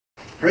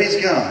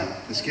Praise God.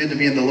 It's good to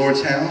be in the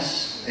Lord's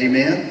house.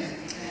 Amen.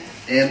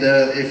 And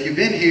if you've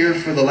been here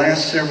for the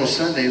last several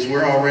Sundays,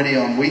 we're already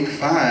on week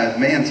 5.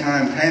 Man,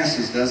 time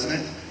passes, doesn't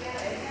it?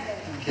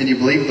 Can you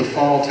believe the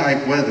fall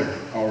type weather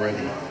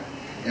already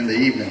in the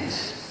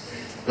evenings?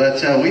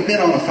 But we've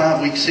been on a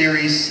 5-week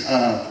series,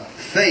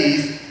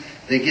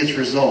 Faith That Gets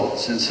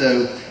Results. And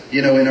so,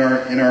 you know, in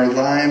our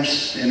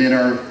lives and in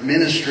our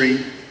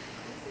ministry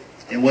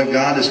and what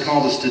God has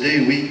called us to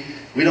do,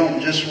 we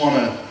don't just want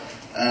to,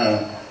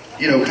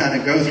 kind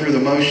of go through the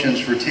motions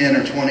for 10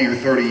 or 20 or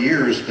 30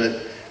 years,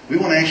 but we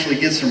want to actually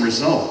get some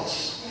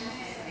results.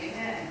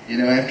 You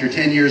know, after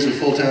 10 years of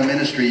full-time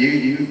ministry,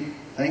 you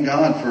thank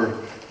God for,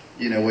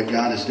 what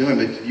God is doing,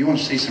 but you want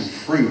to see some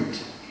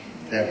fruit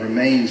that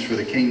remains for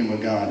the kingdom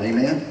of God.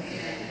 Amen?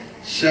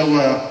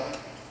 So,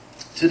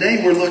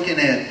 today we're looking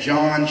at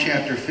John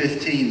chapter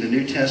 15, the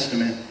New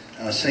Testament,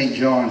 St.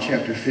 John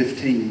chapter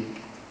 15.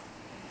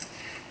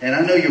 And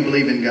I know you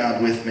believe in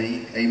God with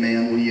me.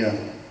 Amen. We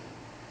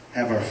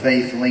have our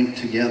faith linked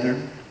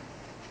together.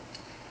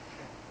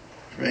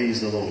 Praise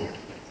the Lord.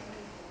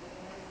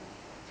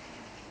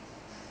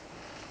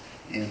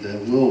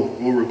 And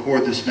we'll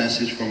record this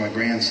message for my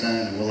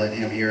grandson, and we'll let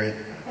him hear it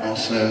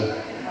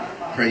also.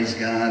 Praise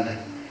God.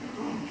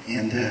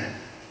 And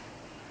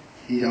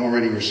he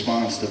already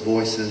responds to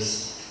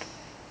voices,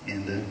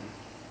 and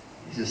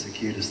he's just the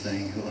cutest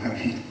thing. I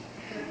mean,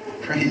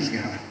 praise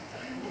God.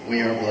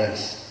 We are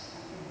blessed.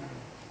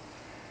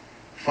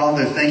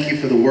 Father, thank you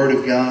for the Word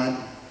of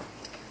God.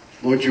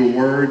 Lord, your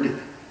Word,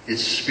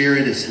 its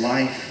spirit, its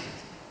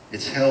life,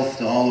 its health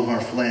to all of our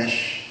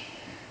flesh.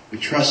 We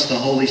trust the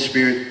Holy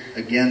Spirit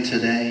again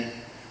today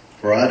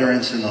for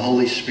utterance in the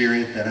Holy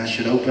Spirit, that I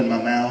should open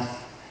my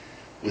mouth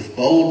with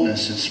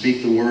boldness and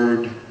speak the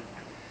Word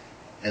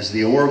as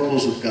the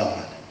oracles of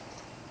God,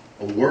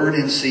 a word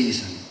in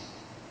season,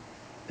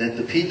 that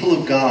the people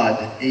of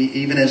God,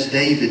 even as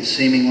David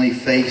seemingly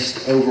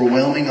faced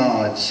overwhelming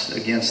odds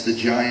against the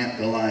giant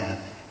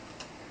Goliath,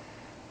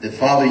 that,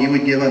 Father, you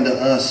would give unto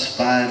us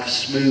 5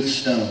 smooth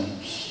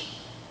stones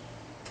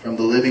from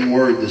the living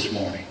Word this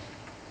morning.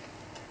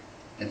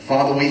 And,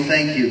 Father, we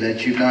thank you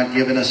that you've not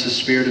given us a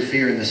spirit of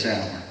fear in this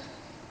hour,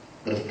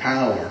 but of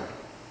power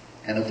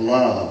and of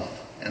love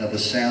and of a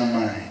sound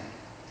mind.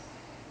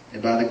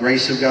 And by the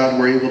grace of God,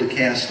 we're able to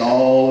cast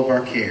all of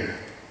our care,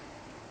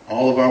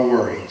 all of our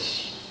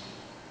worries,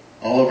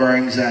 all of our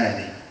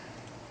anxiety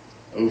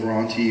over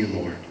onto you,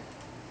 Lord,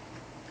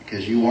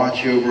 because you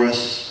watch over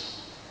us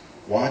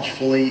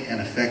watchfully and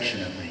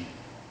affectionately,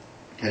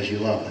 because you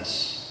love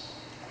us.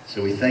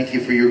 So we thank you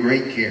for your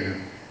great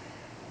care.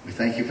 We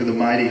thank you for the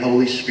mighty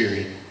Holy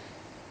Spirit,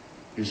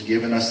 who's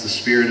given us the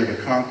spirit of a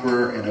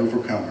conqueror and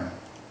overcomer.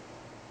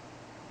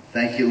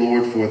 Thank you,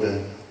 Lord, for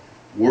the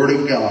Word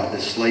of God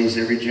that slays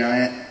every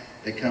giant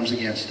that comes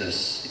against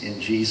us. In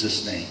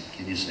Jesus' name.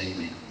 Can you say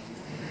amen?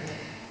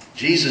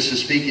 Jesus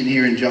is speaking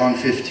here in John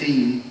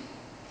 15.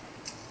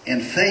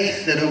 And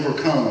faith that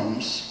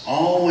overcomes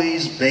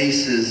always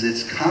bases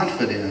its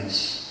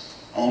confidence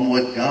on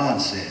what God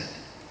said.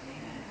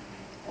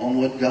 On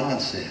what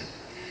God said.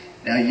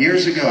 Now,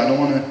 years ago, I don't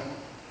want to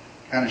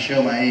kind of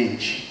show my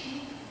age.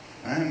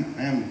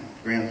 I'm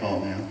grandpa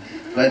now.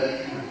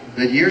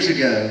 But years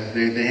ago,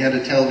 they had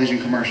a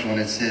television commercial,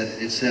 and it said,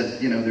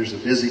 there's a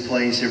busy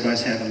place,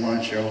 everybody's having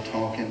lunch, they're all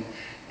talking.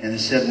 And it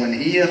said, when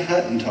E.F.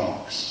 Hutton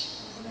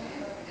talks,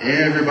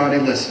 everybody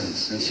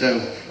listens. And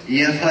so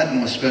E.F.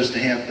 Hutton was supposed to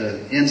have the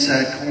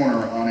inside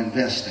corner on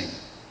investing.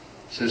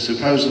 So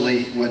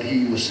supposedly what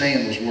he was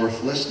saying was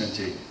worth listening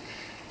to.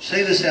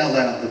 Say this out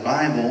loud. The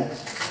Bible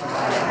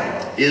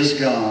is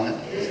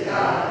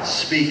God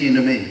speaking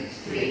to me.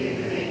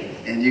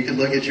 And you could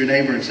look at your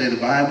neighbor and say, the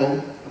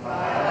Bible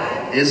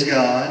is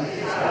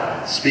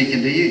God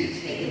speaking to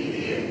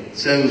you.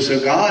 So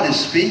God is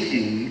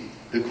speaking.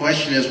 The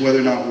question is whether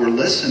or not we're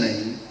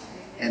listening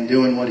and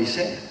doing what he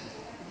said.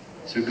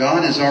 So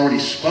God has already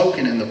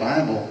spoken in the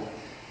Bible.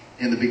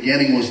 In the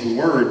beginning was the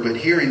Word. But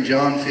here in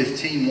John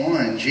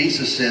 15:1,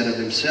 Jesus said of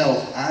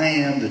himself, I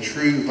am the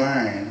true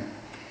vine,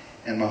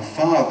 and my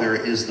Father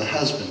is the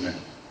husbandman.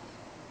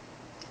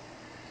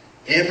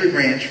 Every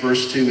branch,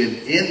 verse 2,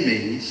 in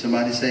me,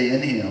 somebody say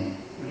in him,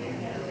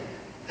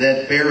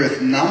 that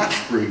beareth not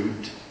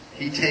fruit,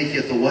 he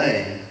taketh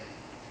away.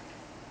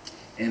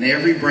 And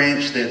every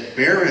branch that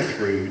beareth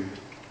fruit,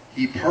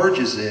 he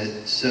purges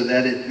it, so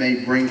that it may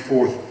bring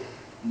forth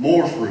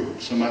more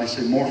fruit. Somebody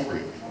say more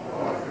fruit.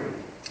 More fruit.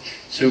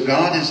 So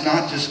God has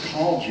not just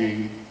called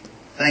you.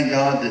 Thank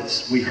God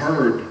that we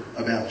heard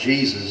about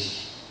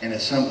Jesus, and at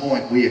some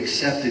point we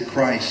accepted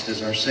Christ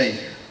as our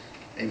Savior.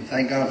 And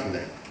thank God for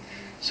that.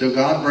 So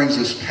God brings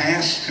us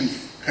past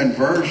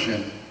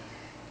conversion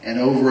and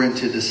over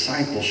into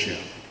discipleship.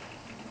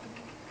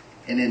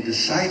 And in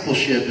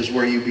discipleship is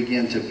where you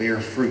begin to bear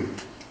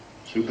fruit.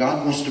 So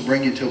God wants to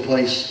bring you to a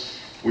place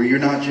where you're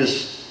not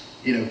just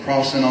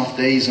crossing off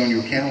days on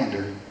your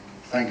calendar.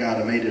 Thank God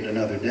I made it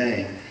another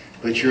day.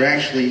 But you're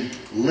actually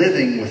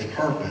living with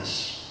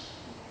purpose.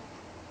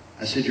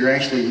 I said you're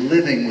actually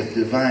living with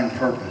divine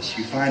purpose.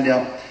 You find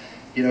out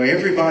You know,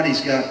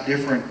 everybody's got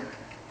different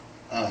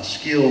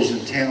skills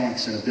and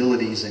talents and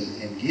abilities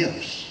and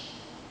gifts.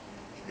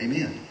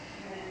 Amen.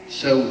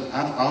 So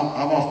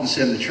I've often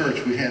said in the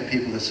church, we've had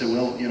people that say,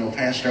 well, you know,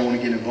 Pastor, I want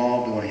to get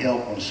involved, I want to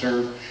help, I want to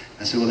serve.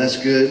 I said, well,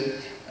 that's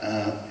good.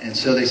 And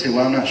so they say,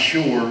 well, I'm not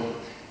sure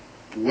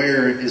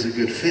where is a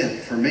good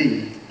fit for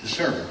me to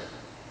serve.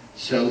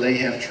 So they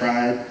have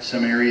tried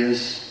some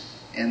areas,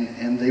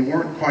 and they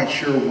weren't quite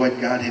sure what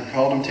God had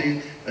called them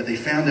to, but they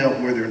found out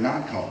where they're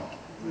not called.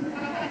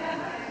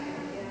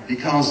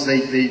 Because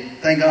they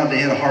thank God they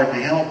had a heart to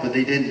help, but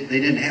they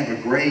didn't have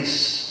a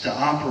grace to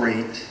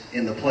operate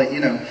in the place. You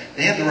know,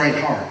 they had the right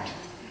heart.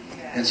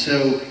 And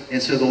so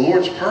the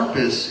Lord's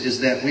purpose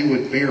is that we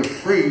would bear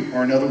fruit,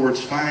 or in other words,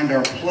 find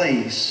our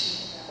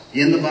place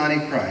in the body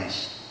of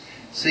Christ.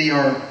 See,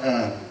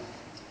 our,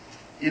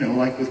 you know,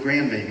 like with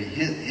grandbaby,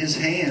 his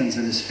hands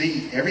and his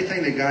feet,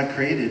 everything that God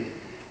created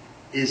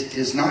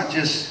is not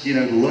just, you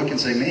know, to look and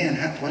say, man,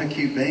 what a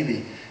cute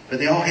baby. But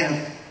they all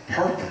have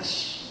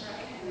purpose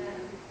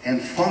and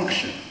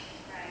function.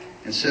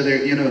 And so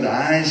they're, you know, the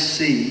eyes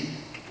see.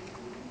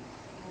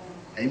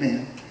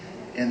 Amen.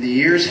 And the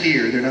ears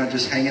hear. They're not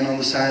just hanging on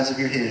the sides of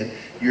your head.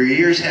 Your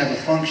ears have a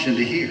function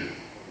to hear.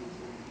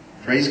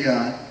 Praise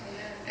God.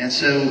 And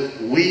so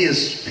we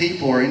as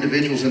people or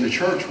individuals in the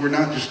church, we're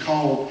not just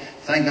called,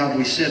 thank God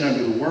we sit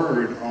under the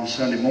Word on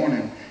Sunday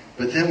morning,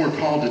 but then we're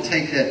called to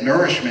take that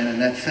nourishment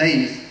and that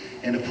faith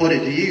and to put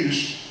it to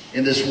use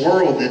in this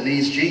world that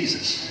needs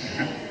Jesus.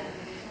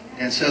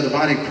 And so the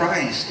body of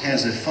Christ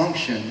has a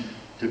function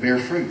to bear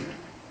fruit.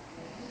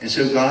 And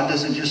so God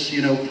doesn't just,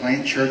 you know,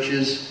 plant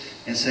churches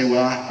and say,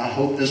 well, I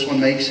hope this one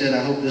makes it.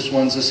 I hope this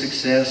one's a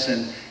success.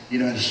 And, you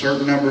know, a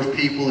certain number of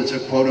people, it's a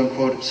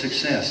quote-unquote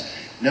success.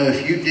 No,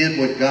 if you did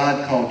what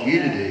God called you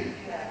to do,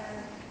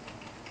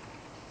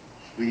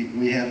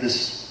 we have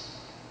this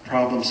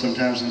problem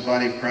sometimes in the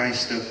body of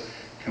Christ of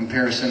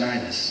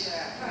comparisonitis.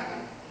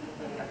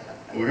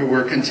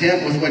 We're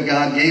content with what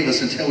God gave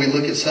us until we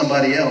look at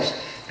somebody else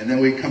and then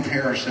we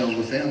compare ourselves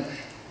with them.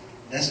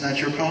 That's not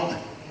your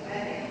calling.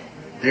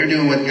 They're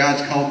doing what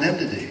God's called them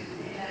to do.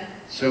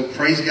 So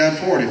praise God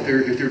for it.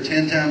 If they're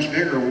 10 times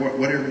bigger or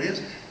whatever it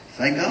is,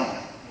 thank God.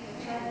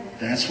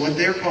 That's what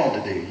they're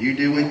called to do. You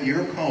do what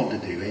you're called to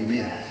do.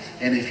 Amen.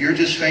 And if you're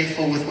just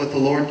faithful with what the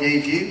Lord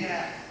gave you,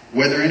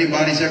 whether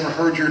anybody's ever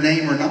heard your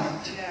name or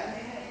not.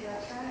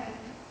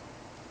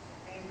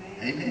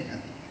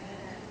 Amen.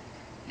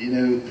 You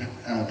know,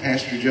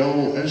 Pastor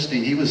Joel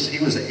Osteen, he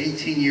was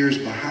 18 years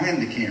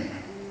behind the camera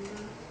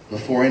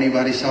before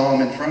anybody saw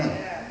him in front.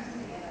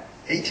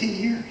 18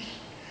 years.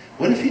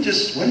 What if he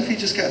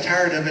just got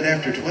tired of it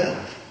after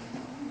 12?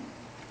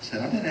 He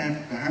said, I've been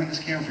behind this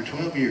camera for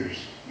 12 years.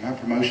 My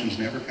promotion's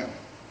never come.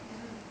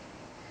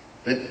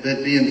 But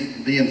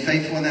being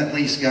faithful in that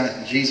lease,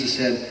 Jesus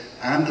said,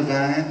 I'm the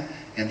vine,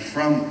 and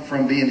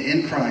from being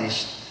in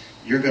Christ,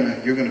 you're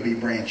gonna be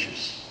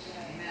branches.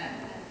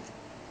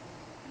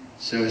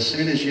 So as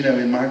soon as, you know,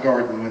 in my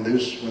garden, when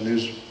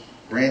those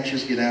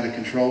branches get out of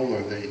control,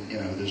 or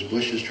those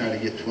bushes try to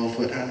get 12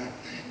 foot high,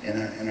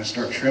 and I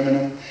start trimming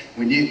them,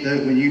 when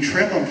you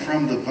trim them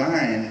from the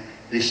vine,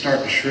 they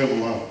start to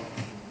shrivel up.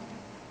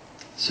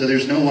 So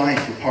there's no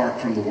life apart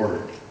from the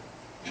Word.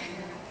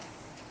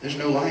 There's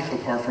no life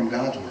apart from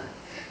God's Word.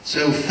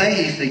 So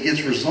faith that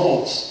gets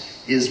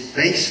results is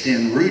based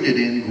in, rooted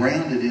in,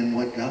 grounded in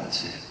what God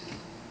said.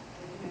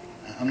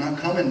 I'm not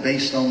coming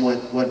based on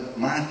what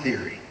my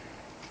theory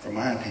or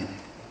my opinion,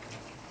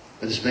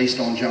 but it's based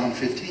on John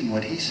 15,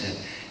 what He said.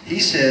 He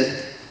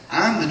said,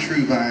 I'm the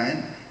true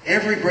vine.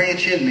 Every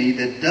branch in me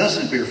that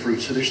doesn't bear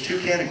fruit. So there's two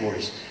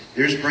categories.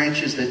 There's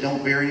branches that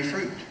don't bear any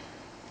fruit.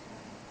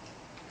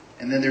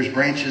 And then there's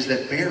branches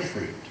that bear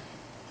fruit.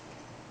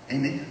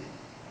 Amen.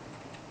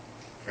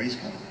 Praise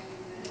God.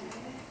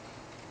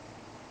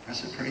 I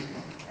said, praise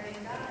God.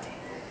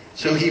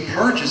 So He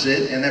purges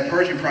it, and that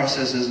purging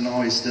process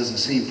doesn't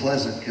seem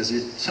pleasant, because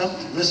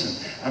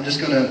listen, I'm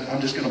just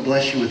gonna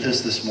bless you with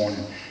this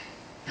morning.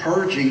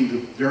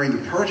 During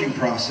the purging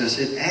process,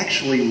 it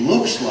actually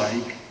looks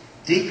like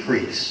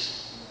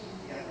decrease.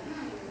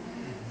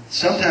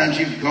 Sometimes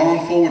you've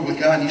gone forward with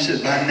God and you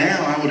said, by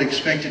now I would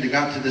expect it to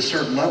got to this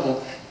certain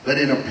level. But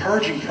in a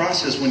purging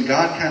process, when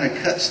God kind of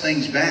cuts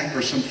things back,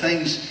 or some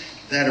things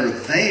that are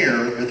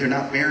there, but they're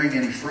not bearing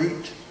any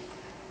fruit,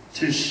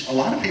 to a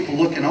lot of people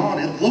looking on,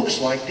 it looks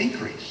like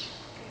decrease.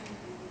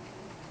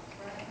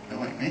 They're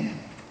like, man,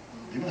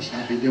 they must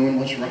not be doing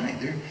what's right.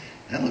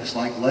 That looks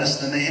like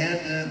less than they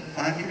had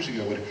 5 years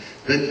ago.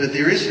 But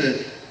there is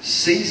a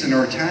season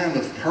or a time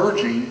of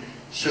purging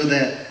so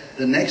that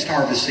the next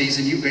harvest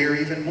season you bear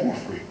even more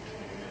fruit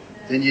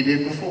than you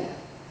did before.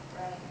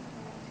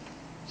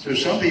 So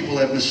some people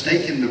have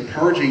mistaken the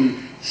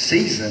purging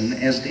season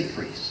as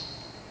decrease.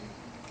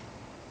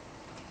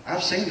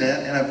 I've seen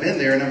that, and I've been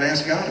there, and I've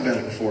asked God about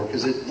it before,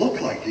 because it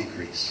looked like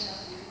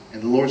decrease.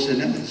 And the Lord said,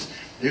 no,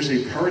 there's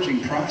a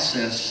purging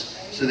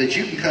process so that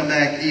you can come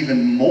back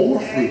even more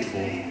fruitful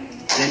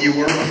than you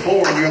were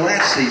before in your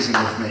last season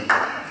with me.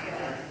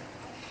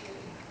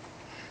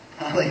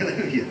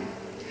 Hallelujah.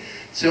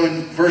 So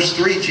in verse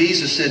 3,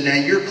 Jesus said, now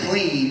you're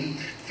clean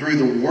through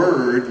the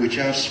word which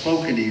I've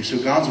spoken to you. So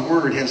God's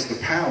word has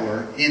the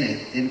power in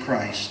it, in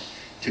Christ,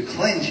 to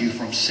cleanse you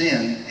from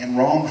sin and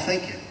wrong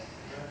thinking.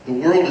 The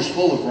world is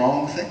full of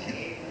wrong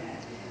thinking.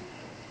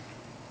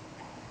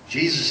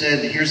 Jesus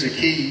said, here's a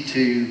key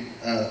to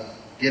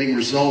getting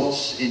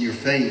results in your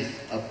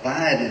faith.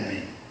 Abide in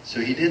me. So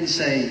he didn't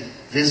say,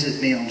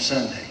 visit me on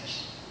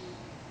Sundays.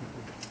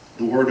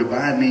 The word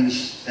abide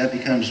means that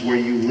becomes where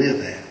you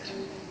live at.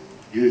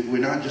 We're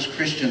not just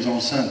Christians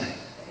on Sunday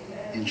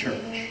in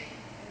church.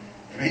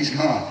 Praise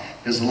God.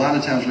 Because a lot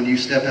of times when you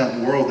step out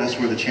in the world, that's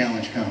where the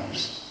challenge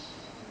comes.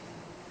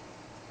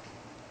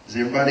 Because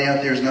everybody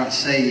out there is not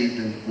saved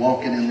and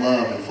walking in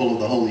love and full of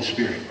the Holy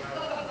Spirit.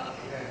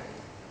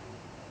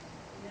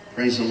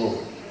 Praise the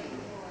Lord.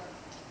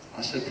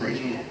 I said praise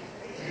the Lord.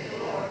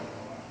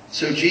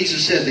 So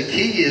Jesus said the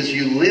key is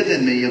you live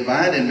in me,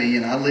 abide in me,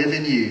 and I live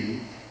in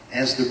you.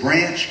 As the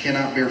branch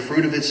cannot bear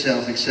fruit of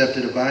itself except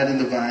it abide in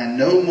the vine,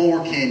 no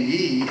more can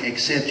ye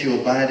except you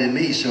abide in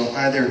me. So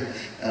either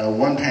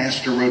one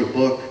pastor wrote a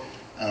book,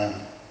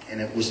 and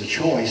it was a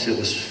choice. It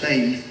was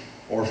faith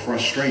or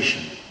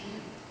frustration.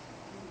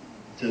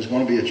 So it's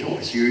going to be a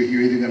choice. You're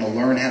either going to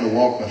learn how to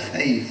walk by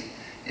faith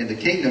in the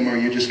kingdom, or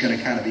you're just going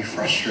to kind of be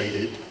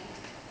frustrated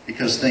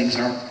because things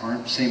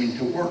aren't seeming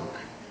to work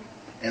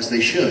as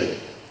they should.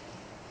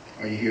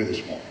 Are you here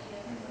this morning?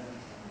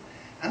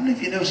 How many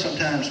of you know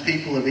sometimes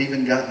people have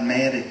even gotten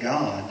mad at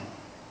God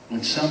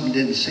when something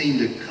didn't seem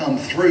to come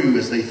through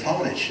as they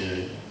thought it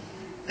should?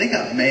 They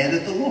got mad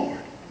at the Lord.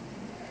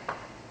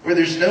 Where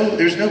there's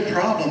no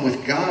problem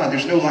with God.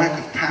 There's no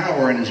lack of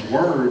power in His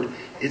Word.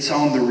 It's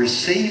on the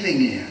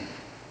receiving end.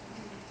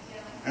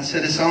 I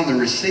said it's on the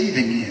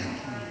receiving end.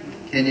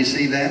 Can you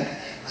see that?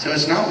 So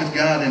it's not with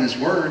God and His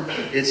Word.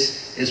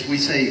 It's we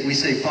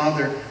say,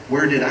 Father,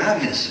 where did I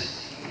miss it?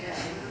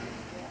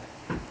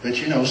 But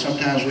you know,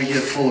 sometimes we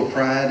get full of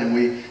pride and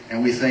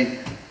we think,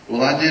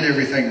 well, I did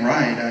everything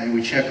right.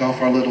 We check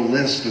off our little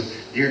list of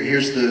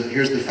here's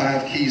the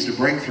 5 keys to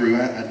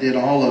breakthrough. I did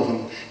all of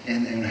them,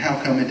 and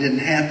how come it didn't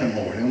happen,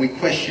 Lord? And we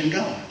question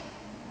God.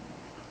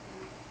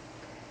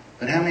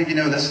 But how many of you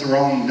know that's the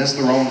wrong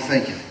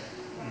thinking?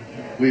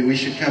 We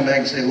should come back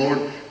and say, Lord,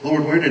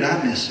 where did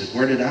I miss it?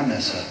 Where did I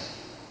mess up?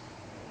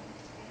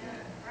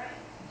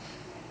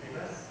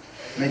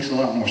 It makes a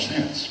lot more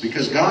sense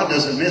because God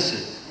doesn't miss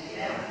it.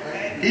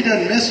 He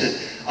doesn't miss it.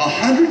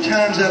 100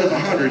 times out of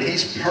 100,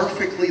 He's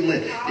perfectly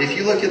lit. If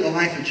you look at the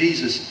life of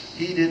Jesus,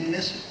 He didn't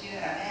miss it.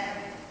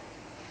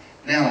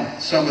 Now,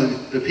 some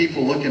of the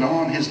people looking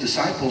on, His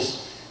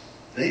disciples,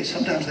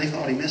 sometimes they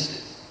thought He missed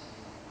it.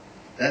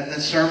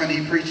 That sermon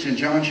He preached in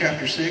John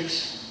chapter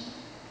 6,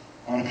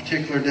 on a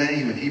particular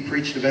day when He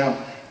preached about,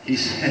 He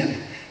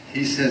said,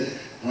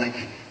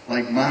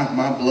 like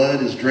my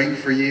blood is drink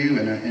for you,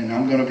 and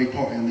I'm going to be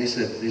part. And they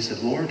said,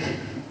 Lord,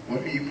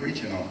 what are you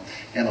preaching on?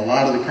 And a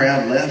lot of the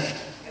crowd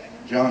left.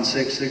 John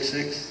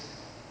 6:6.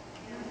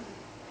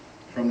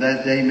 From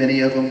that day,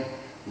 many of them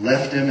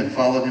left Him and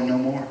followed Him no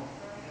more.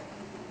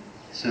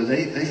 So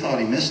they thought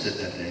He missed it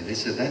that day. They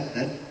said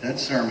that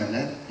sermon,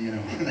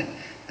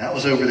 that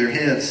was over their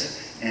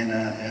heads, and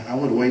I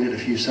would have waited a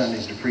few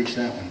Sundays to preach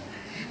that one.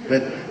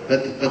 But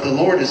the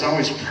Lord is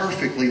always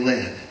perfectly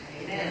led.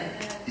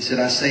 He said,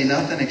 I say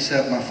nothing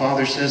except my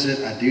Father says it.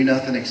 I do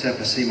nothing except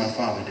I see my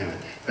Father do it.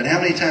 But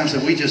how many times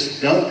have we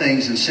just done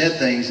things and said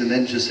things and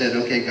then just said,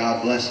 okay,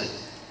 God bless it.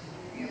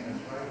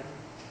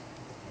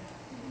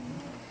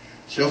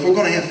 So if we're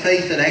going to have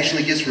faith that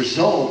actually gets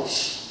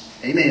results,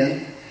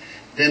 amen,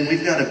 then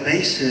we've got to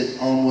base it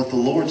on what the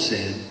Lord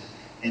said.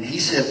 And He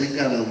said we've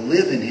got to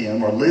live in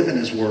Him or live in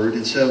His Word.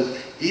 And so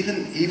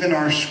even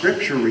our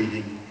scripture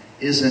reading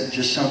isn't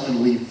just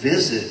something we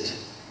visit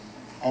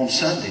on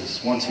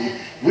Sundays once a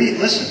week.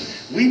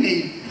 Listen, we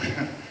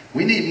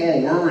need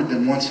more Word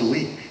than once a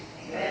week.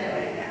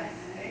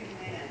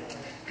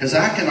 Because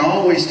I can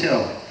always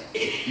tell,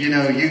 you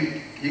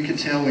can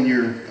tell when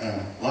you're,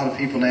 a lot of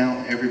people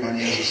now, everybody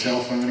has a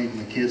cell phone, even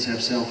the kids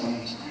have cell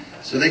phones.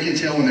 So they can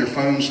tell when their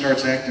phone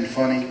starts acting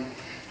funny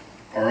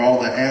or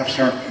all the apps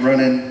aren't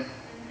running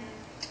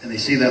and they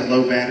see that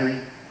low battery.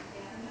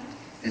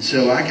 And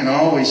so I can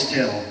always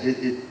tell,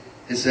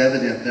 it's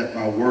evident that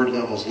my word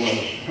level's low.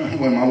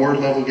 When my word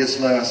level gets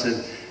low, I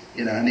said,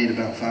 I need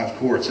about 5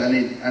 quarts. I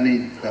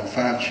need about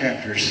 5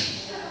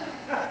 chapters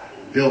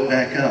built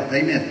back up.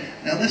 Amen.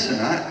 Now listen,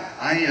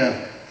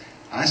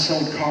 I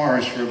sold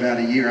cars for about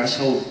a year. I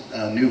sold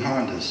new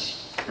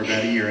Hondas for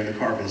about a year in the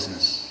car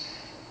business.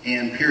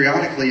 And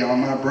periodically on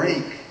my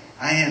break,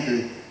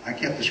 I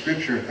kept the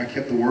scripture, I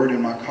kept the word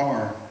in my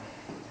car.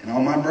 And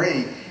on my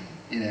break,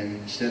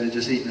 instead of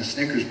just eating a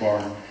Snickers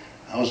bar,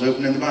 I was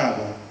opening the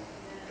Bible.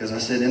 Because I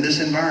said, in this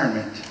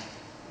environment,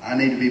 I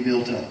need to be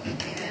built up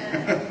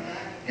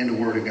in the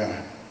Word of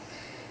God.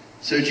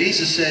 So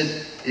Jesus said,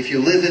 if you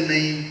live in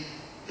me,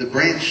 the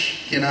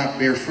branch cannot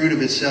bear fruit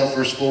of itself,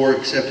 verse 4,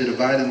 except it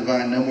abide in the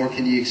vine. No more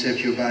can ye except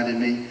you abide in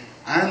me.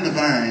 I'm the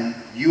vine,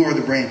 you are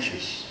the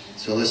branches.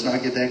 So let's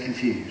not get that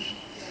confused.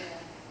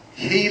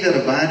 He that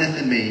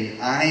abideth in me,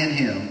 I in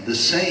him, the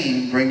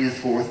same bringeth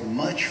forth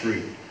much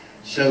fruit.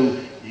 So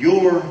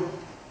your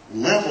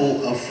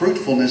level of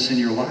fruitfulness in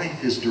your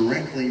life is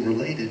directly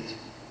related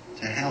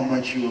to how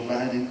much you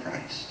abide in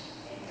Christ.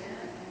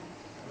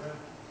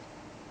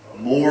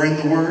 More in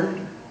the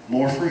Word,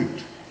 more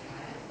fruit.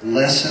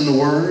 Less in the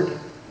Word,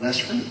 less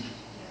fruit.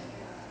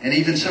 And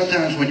even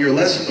sometimes when you're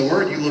less in the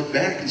Word, you look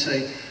back and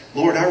say,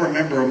 Lord, I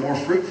remember a more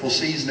fruitful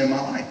season in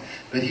my life.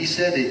 But he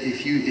said,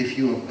 if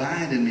you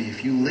abide in me,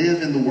 if you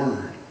live in the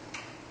Word,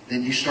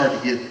 then you start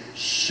to get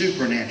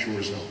supernatural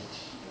results.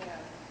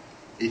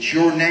 It's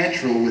your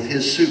natural with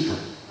his super.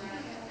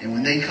 And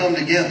when they come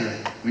together,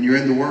 when you're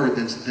in the Word,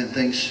 then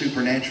things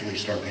supernaturally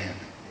start to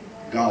happen.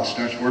 God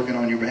starts working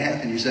on your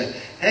behalf, and you say,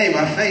 hey,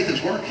 my faith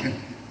is working.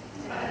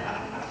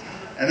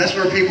 And that's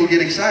where people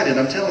get excited.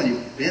 I'm telling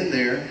you, been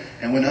there.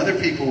 And when other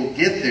people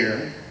get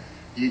there,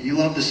 you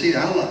love to see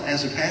that.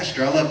 As a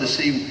pastor, I love to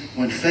see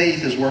when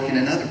faith is working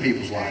in other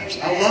people's lives.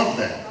 I love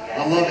that.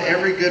 I love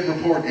every good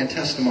report and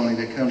testimony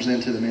that comes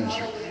into the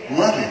ministry.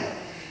 Love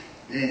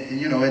it.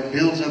 You know, it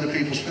builds other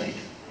people's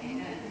faith.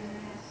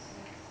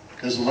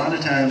 Because a lot of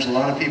times, a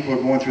lot of people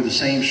are going through the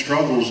same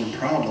struggles and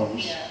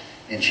problems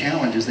and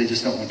challenges. They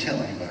just don't want to tell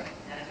anybody.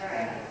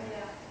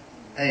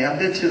 Hey, I've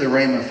been to the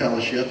Rhema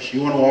fellowships.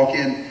 You want to walk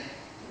in,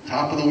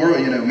 top of the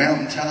world, you know,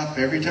 mountaintop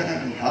every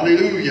time.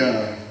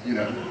 Hallelujah. You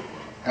know,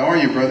 how are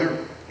you, brother?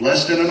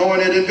 Blessed and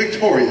anointed and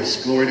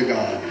victorious. Glory to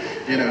God.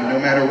 You know, no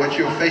matter what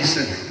you're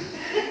facing.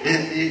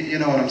 You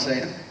know what I'm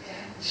saying?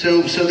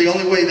 So the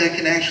only way that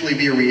can actually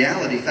be a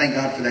reality, thank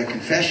God for that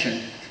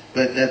confession,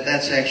 but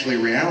that's actually a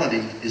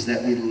reality, is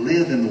that we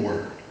live in the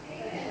Word.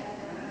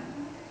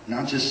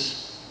 Not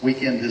just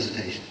weekend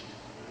visitation.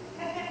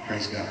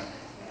 Praise God.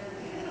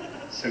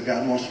 So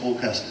God wants full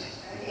custody.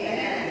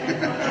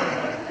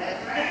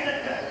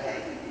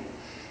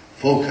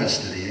 Full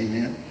custody,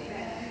 amen.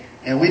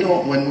 And we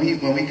don't, when we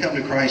come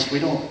to Christ, we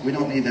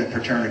don't need that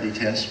paternity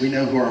test. We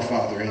know who our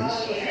Father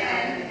is.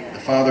 The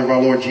Father of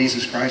our Lord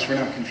Jesus Christ. We're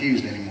not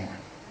confused anymore.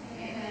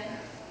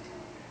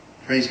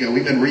 Praise God.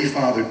 We've been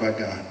refathered by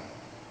God.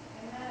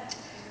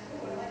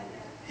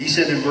 He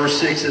said in verse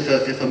 6,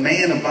 if a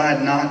man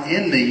abide not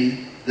in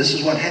me, this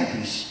is what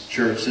happens,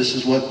 church. This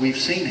is what we've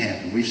seen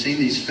happen. We've seen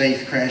these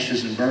faith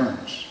crashes and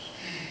burns.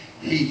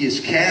 He is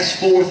cast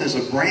forth as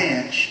a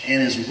branch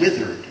and is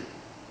withered.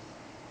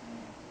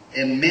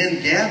 And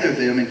men gather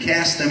them and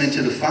cast them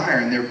into the fire,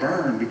 and they're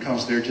burned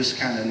because they're just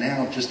kind of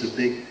now just a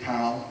big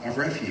pile of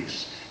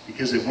refuse.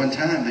 Because at one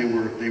time they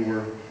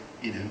were,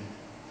 you know,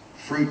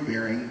 fruit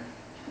bearing.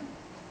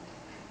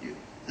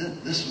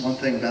 This is one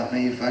thing about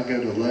me. If I go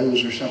to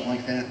Lowe's or something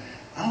like that,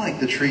 I like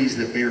the trees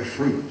that bear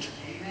fruit.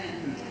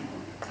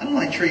 I don't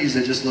like trees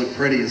that just look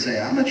pretty and say,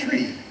 I'm a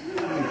tree.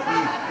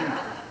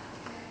 I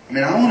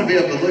mean, I want to be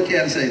able to look at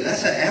it and say,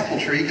 that's an apple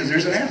tree because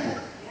there's an apple.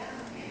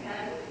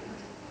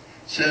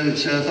 So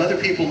if other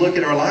people look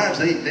at our lives,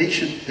 they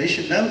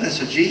should know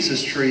that's a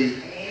Jesus tree.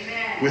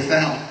 Amen.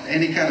 Without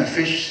any kind of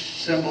fish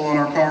symbol on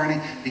our car,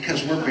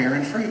 because we're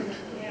bearing fruit.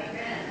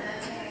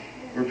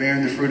 We're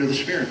bearing the fruit of the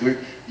Spirit.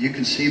 You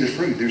can see the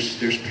fruit.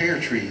 There's pear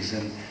trees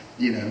and,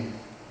 you know,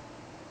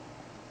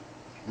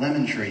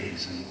 lemon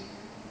trees. And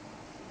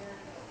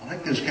I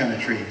like those kind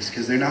of trees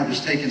because they're not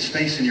just taking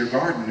space in your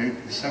garden.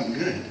 They're something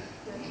good.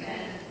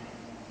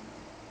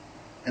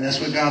 And that's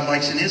what God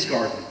likes in His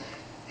garden,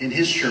 in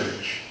His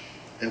church.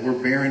 That we're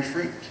bearing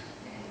fruit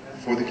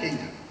for the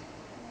kingdom.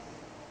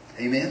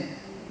 Amen?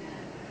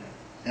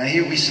 Now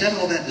here, we said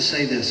all that to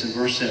say this in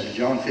verse 7.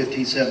 John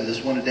 15:7. This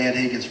is one of Dad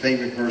Hagen's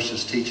favorite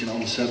verses teaching on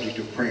the subject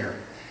of prayer.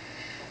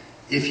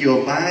 If you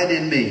abide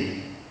in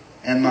me,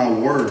 and my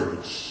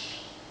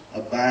words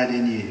abide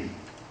in you,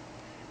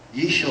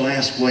 ye shall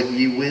ask what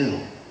ye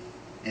will,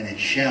 and it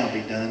shall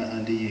be done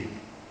unto you.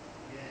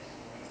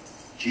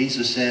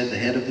 Jesus said, the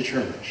head of the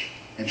church.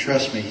 And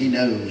trust me, He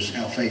knows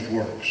how faith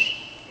works.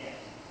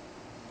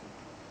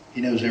 He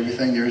knows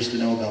everything there is to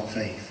know about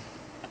faith.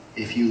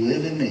 If you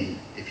live in me,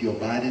 if you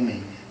abide in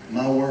me,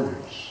 my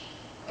words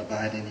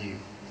abide in you.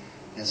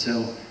 And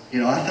so, you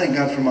know, I thank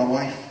God for my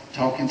wife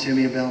talking to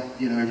me about,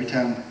 you know, every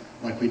time,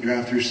 like we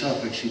drive through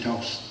Suffolk, she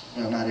talks,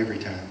 well, not every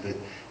time, but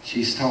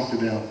she's talked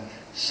about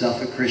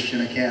Suffolk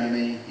Christian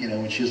Academy, you know,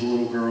 when she was a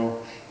little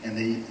girl, and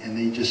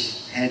they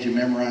just had you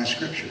memorize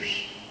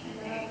scriptures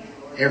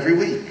every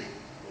week.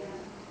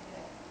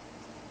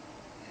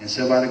 And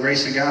so by the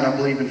grace of God, I'm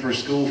believing for a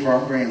school for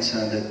our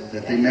grandson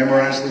that they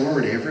memorize the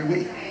Word every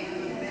week.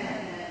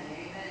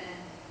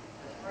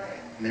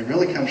 And it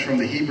really comes from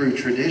the Hebrew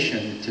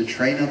tradition to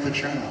train up a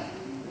child.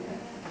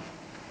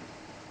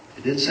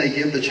 It didn't say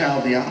give the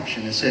child the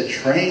option. It said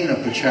train up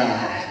a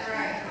child.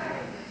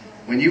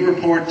 When you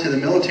report to the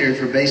military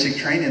for basic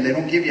training, they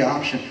don't give you an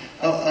option.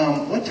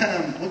 What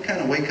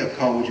kind of wake-up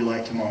call would you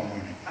like tomorrow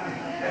morning?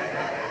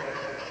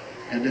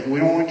 And we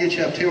don't want to get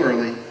you up too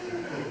early.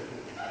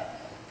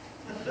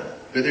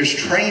 But there's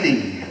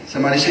training.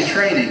 Somebody say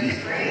training.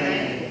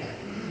 Training.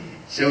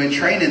 So in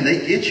training,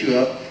 they get you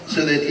up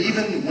so that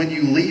even when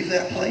you leave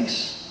that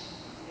place,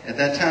 at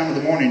that time of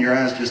the morning, your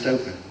eyes just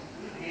open.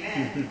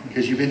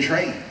 Because you've been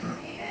trained.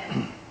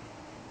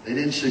 They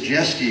didn't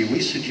suggest to you. We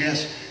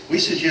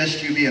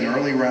suggest you be an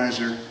early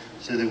riser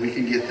so that we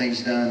can get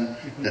things done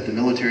that the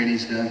military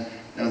needs done.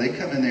 No, they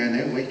come in there and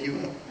they'll wake you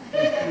up.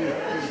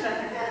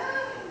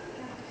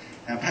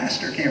 Now,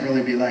 pastor can't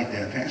really be like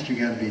that. Pastor, you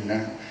got to be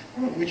nice.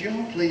 Oh, would you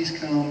all please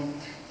come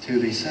to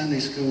the Sunday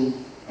school?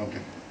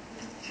 Okay.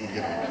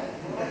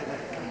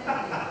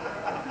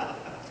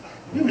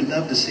 We would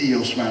love to see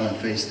your smiling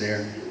face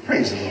there.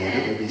 Praise the Lord.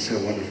 It would be so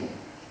wonderful.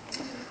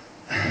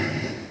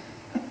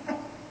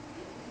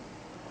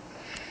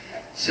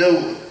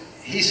 So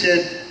he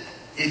said,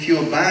 if you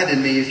abide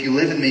in me, if you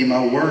live in me,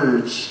 my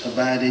words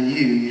abide in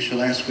you. You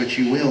shall ask what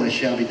you will, and it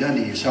shall be done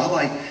to you. So I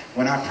like,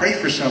 when I pray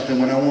for something,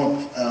 when I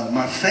want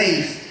my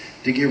faith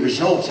to get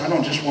results, I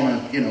don't just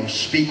want to,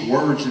 speak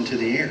words into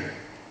the air.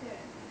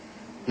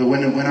 But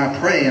when I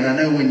pray, and I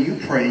know when you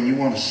pray, you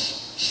want to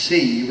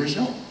see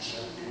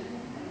results.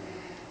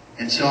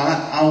 And so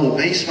I will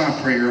base my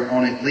prayer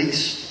on at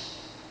least,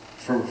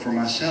 for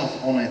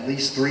myself, on at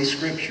least 3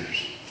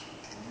 scriptures.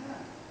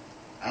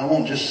 I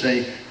won't just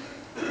say,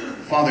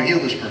 Father, heal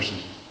this person.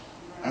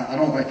 I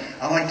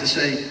like to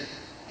say,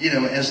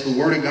 as the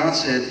Word of God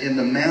said, in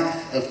the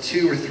mouth of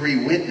 2 or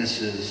 3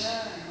 witnesses,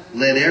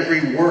 let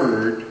every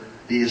word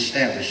be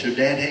established. So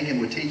Dad Hagin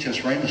would teach us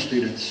Rhema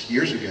students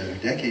years ago,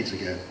 decades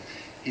ago.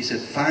 He said,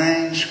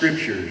 find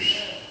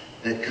scriptures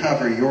that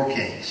cover your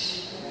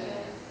case.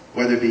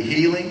 Whether it be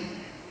healing,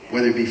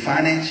 whether it be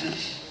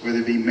finances, whether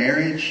it be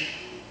marriage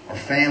or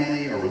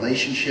family or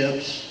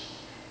relationships,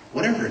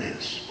 whatever it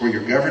is, or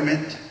your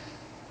government.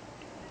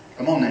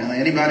 Come on now,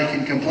 anybody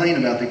can complain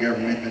about the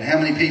government, but how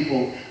many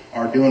people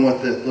are doing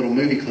what the little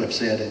movie clip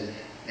said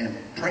and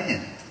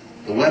praying?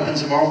 The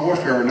weapons of our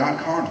warfare are not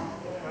carnal.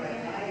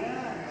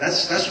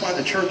 That's why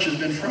the church has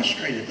been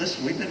frustrated.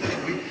 Listen, we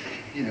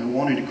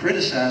wanted to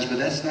criticize, but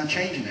that's not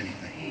changing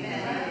anything.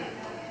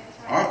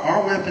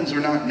 Our weapons are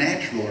not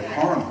natural or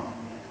carnal,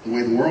 the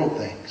way the world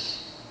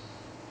thinks.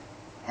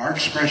 Our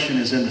expression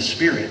is in the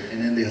Spirit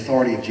and in the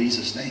authority of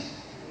Jesus' name.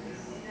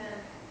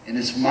 And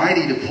it's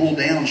mighty to pull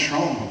down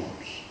strongholds.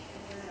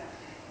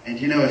 And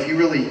if you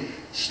really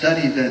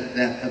study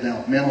that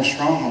about mental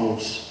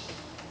strongholds,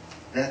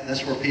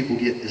 that's where people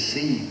get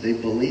deceived. They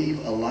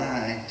believe a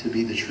lie to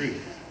be the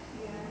truth.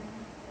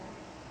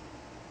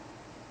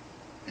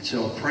 And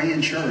so a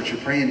praying church, a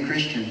praying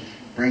Christian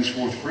brings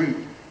forth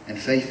fruit and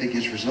faith that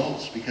gets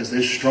results, because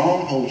those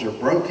strongholds are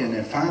broken,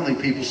 and finally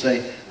people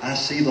say, I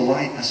see the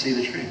light, I see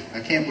the truth. I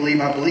can't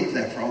believe I believed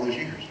that for all those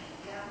years.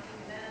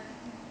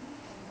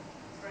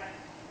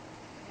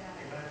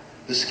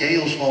 The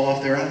scales fall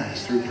off their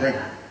eyes through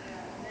prayer.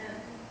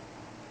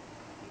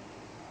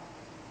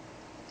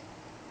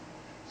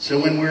 So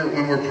when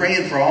we're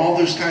praying for all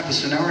those type of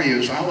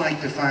scenarios, I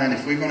like to find,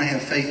 if we're going to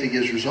have faith that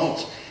gives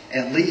results,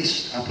 at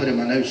least, I put in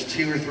my notes,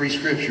 2 or 3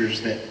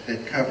 scriptures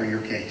that cover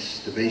your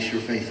case, to base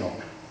your faith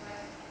on.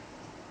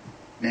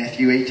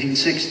 Matthew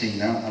 18:16.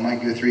 Now, I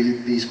might go through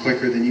these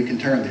quicker than you can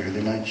turn there.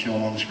 They might show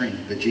them on the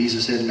screen. But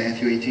Jesus said in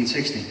Matthew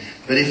 18:16,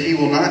 but if he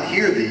will not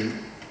hear thee,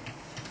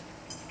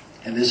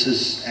 and this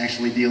is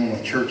actually dealing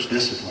with church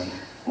discipline.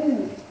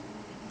 Ooh.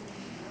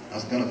 I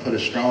was going to put a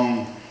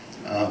strong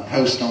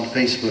post on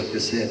Facebook that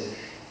said,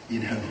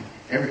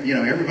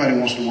 everybody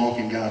wants to walk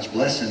in God's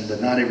blessing, but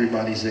not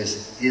everybody is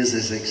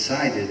as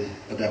excited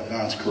about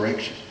God's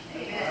correction.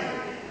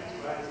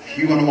 If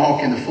you want to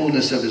walk in the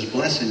fullness of His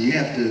blessing, you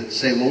have to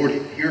say, Lord,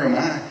 here am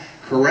I.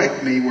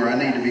 Correct me where I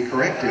need to be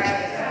corrected.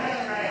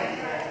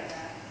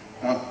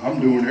 I'm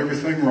doing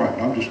everything right.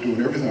 I'm just doing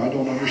everything. I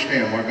don't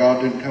understand why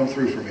God didn't come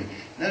through for me.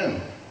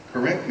 No,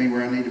 correct me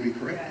where I need to be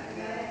corrected.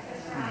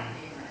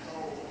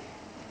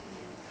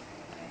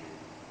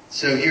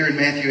 So here in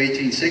Matthew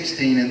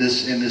 18:16, in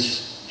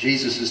this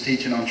Jesus is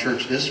teaching on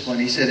church discipline.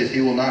 He said, if he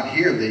will not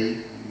hear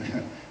thee,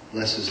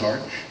 bless his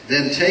heart,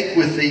 then take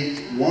with thee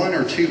 1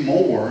 or 2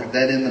 more,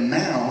 that in the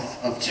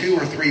mouth of 2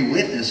 or 3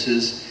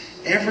 witnesses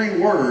every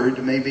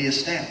word may be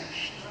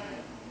established.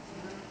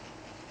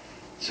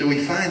 So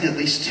we find at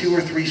least 2 or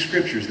 3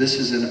 scriptures.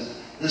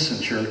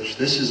 Listen, church,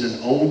 this is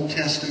an Old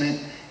Testament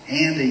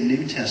and a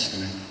New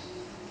Testament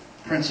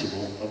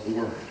principle of the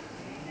Word.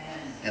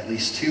 At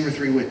least 2 or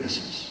 3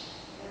 witnesses.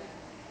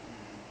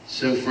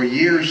 So for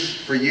years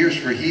for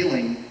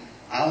healing,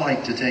 I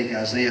like to take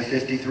Isaiah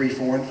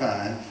 53:4 and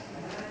 5.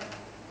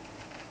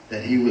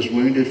 That he was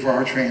wounded for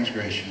our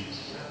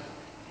transgressions.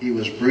 He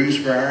was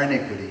bruised for our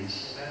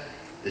iniquities.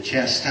 The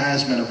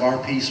chastisement of our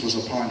peace was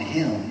upon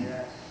him.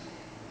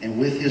 And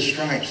with his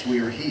stripes we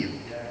are healed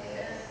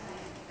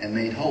and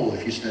made whole,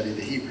 if you study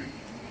the Hebrew.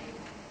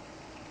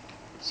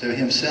 So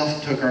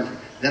himself took our...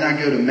 Then I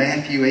go to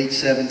Matthew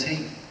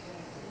 8:17.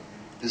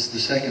 This is the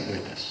second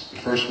witness. The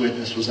first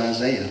witness was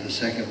Isaiah. The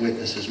second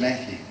witness is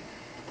Matthew.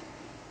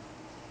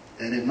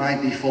 That it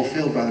might be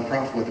fulfilled by the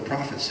prophet, what the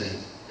prophet said.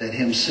 That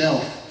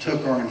himself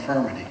took our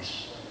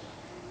infirmities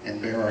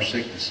and bare our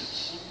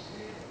sicknesses.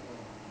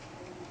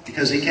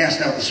 Because he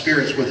cast out the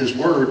spirits with his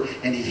word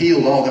and he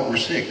healed all that were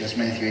sick. That's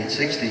Matthew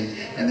 8:16.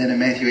 And then in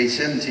Matthew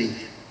 8:17,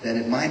 that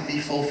it might be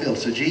fulfilled.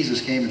 So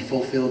Jesus came and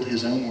fulfilled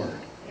his own word.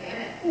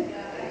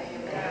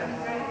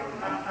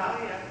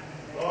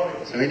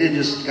 So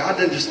God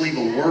didn't just leave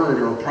a word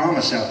or a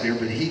promise out there,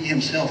 but he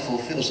himself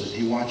fulfills it.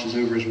 He watches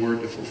over his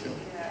word to fulfill it.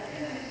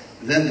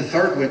 Then the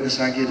third witness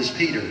I get is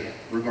Peter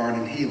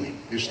regarding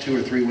healing. There's 2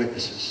 or 3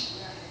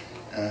 witnesses.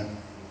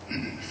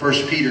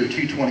 1 Peter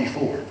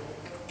 2:24.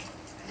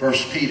 1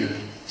 Peter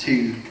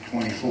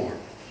 2:24.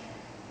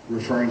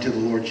 Referring to the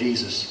Lord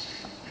Jesus,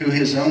 who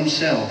his own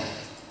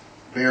self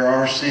bare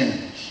our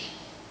sins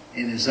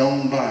in his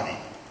own body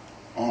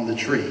on the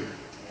tree,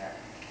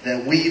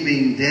 that we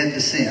being dead to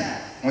sin.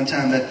 One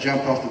time that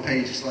jumped off the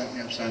page and slapped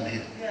me upside the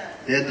head.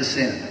 Dead to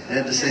sin,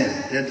 dead to sin,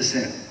 dead to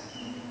sin.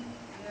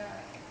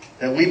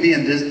 That we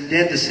being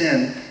dead to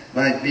sin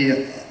might be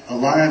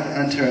alive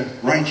unto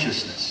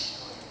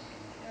righteousness.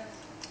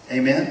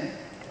 Amen?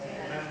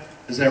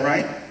 Is that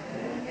right?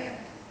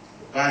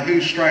 By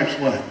whose stripes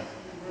what?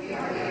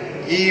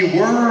 Ye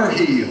were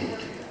healed.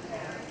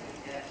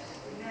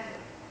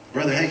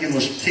 Brother Hagin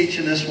was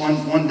teaching this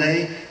one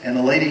day, and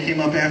a lady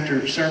came up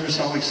after service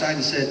all excited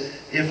and said,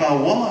 if I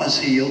was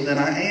healed, then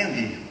I am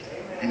healed.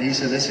 And he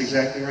said, that's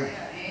exactly right.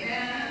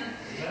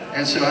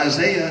 And so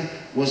Isaiah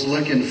was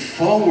looking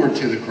forward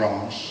to the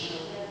cross.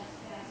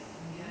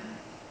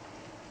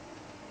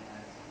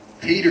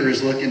 Peter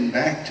is looking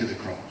back to the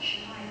cross.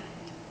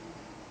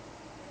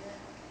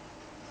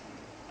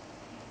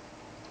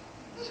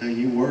 So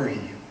you were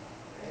healed.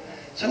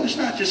 So it's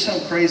not just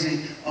some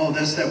crazy, oh,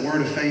 that's that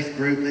Word of Faith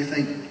group. They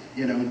think,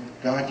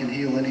 God can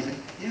heal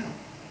anything. Yeah.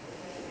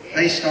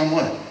 Based on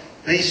what?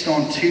 Based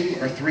on 2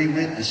 or 3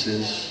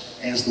 witnesses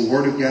as the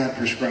Word of God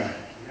prescribed.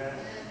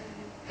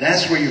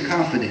 That's where your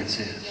confidence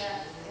is.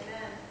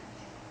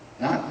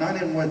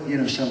 Not in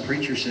what, some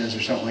preacher says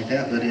or something like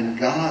that, but in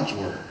God's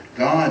Word.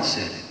 God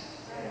said it.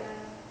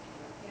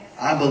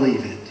 I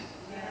believe it.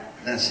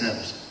 That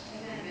settles it.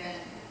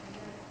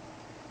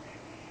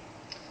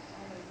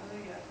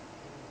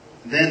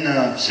 Then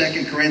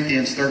 2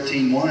 Corinthians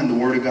 13:1, the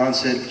Word of God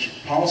said,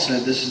 Paul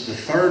said, this is the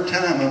 3rd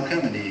time I'm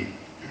coming to you.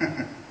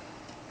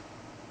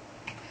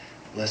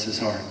 Bless his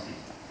heart.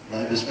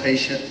 Love is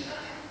patient.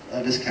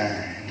 Love is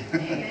kind.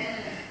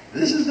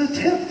 This is the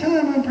 10th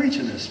time I'm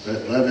preaching this,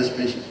 but love is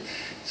patient.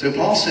 So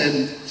Paul said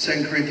in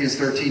 2 Corinthians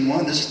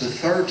 13:1, this is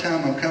the 3rd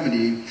time I'm coming to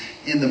you.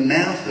 In the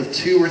mouth of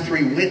 2 or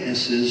 3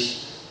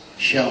 witnesses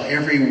shall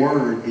every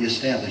word be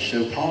established.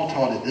 So Paul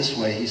taught it this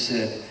way. He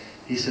said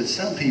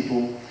some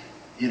people,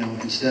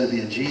 instead of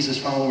being Jesus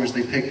followers,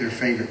 they pick their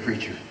favorite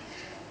preacher.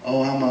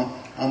 Oh,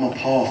 I'm a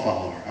Paul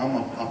follower. I'm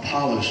a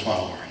Apollos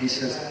follower. He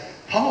says,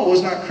 Paul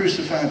was not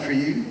crucified for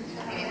you.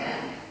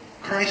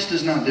 Christ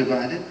is not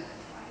divided.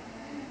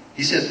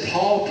 He said,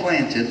 Paul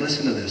planted,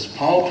 listen to this,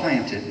 Paul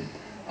planted,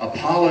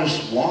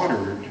 Apollos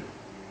watered,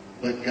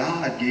 but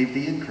God gave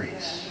the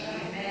increase.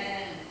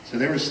 So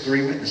there was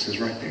 3 witnesses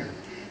right there.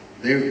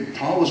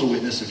 Paul was a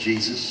witness of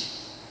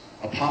Jesus.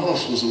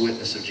 Apollos was a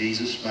witness of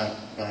Jesus by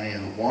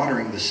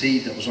watering the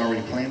seed that was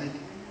already planted.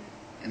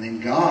 And then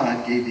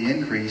God gave the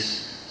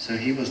increase, so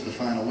he was the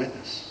final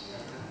witness.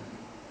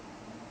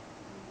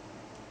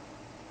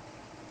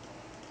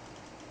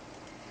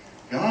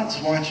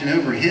 God's watching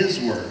over his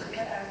word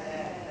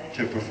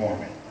to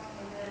perform it.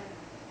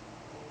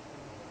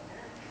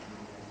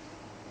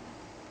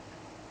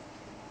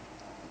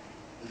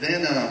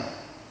 Then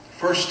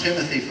 1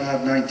 Timothy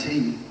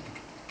 5:19,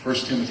 1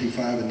 Timothy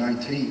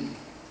 5:19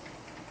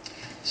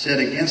 said,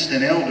 against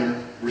an elder,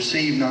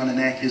 receive not an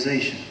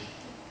accusation.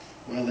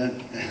 Well,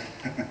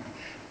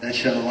 that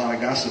shut a lot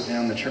of gossip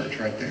down the church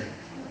right there.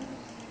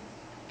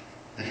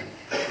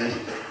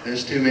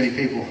 There's too many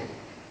people,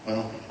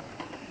 well,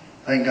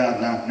 thank God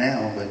not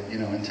now, but,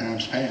 in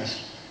times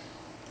past,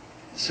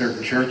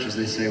 certain churches,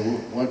 they say,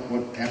 well,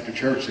 what after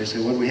church, they say,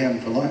 what are we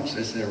having for lunch?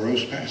 They say, a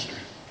roast pastor.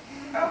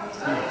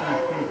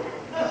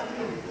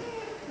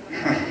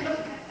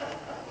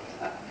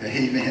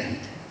 Amen.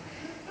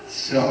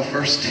 So,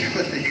 1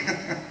 Timothy.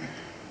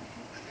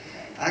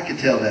 I could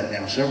tell that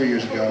now. Several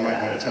years ago, I might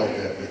not have told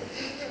that, but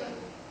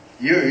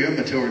you're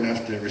mature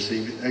enough to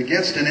receive it.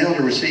 Against an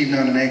elder, receive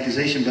not an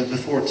accusation, but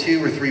before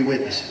 2 or 3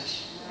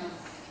 witnesses.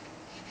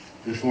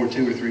 Before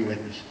 2 or 3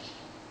 witnesses.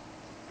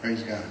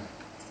 Praise God.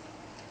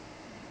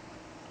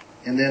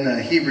 And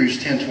then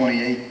Hebrews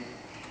 10:28.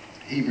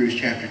 Hebrews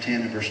chapter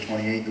 10 and verse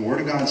 28. The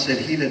Word of God said,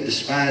 he that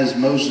despised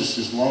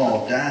Moses'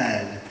 law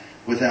died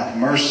without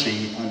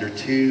mercy under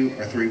 2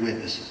 or 3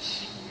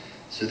 witnesses.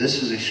 So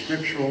this is a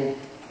scriptural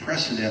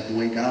precedent, the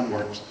way God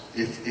works.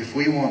 If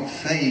we want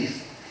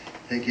faith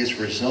that gets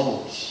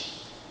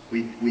results,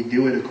 we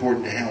do it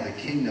according to how the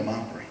kingdom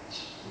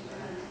operates.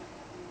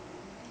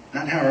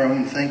 Not how our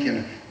own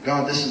thinking,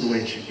 God, this is the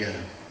way it should go.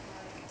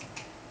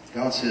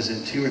 God says,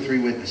 in 2 or 3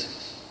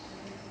 witnesses,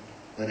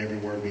 let every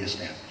word be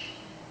established.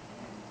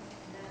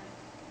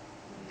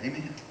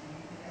 Amen.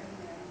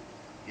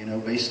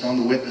 Based on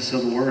the witness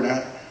of the word,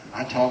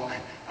 I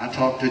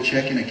talk to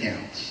checking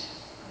accounts.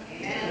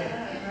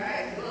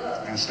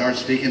 I start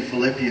speaking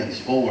Philippians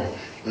 4.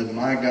 But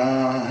my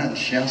God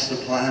shall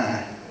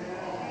supply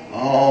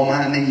all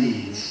my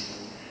needs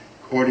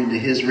according to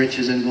his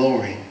riches and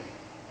glory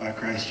by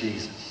Christ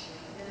Jesus.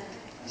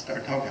 I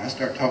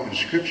start talking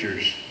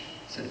scriptures.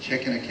 Instead of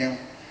checking account,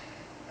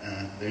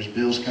 there's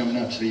bills coming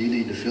up, so you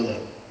need to fill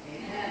up.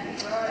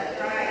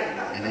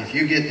 And if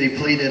you get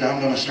depleted,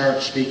 I'm going to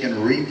start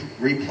speaking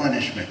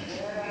replenishment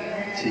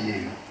to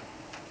you.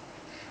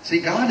 See,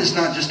 God is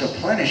not just a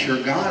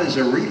plenisher, God is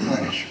a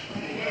replenisher.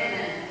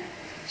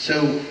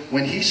 So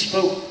when he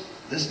spoke,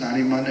 this is not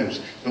even my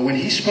notes, but when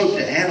he spoke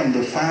to Adam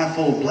the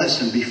fivefold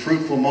blessing, be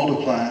fruitful,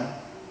 multiply,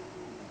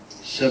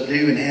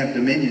 subdue and have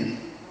dominion,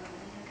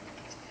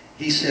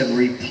 he said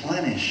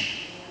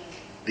replenish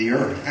the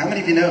earth. How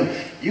many of you know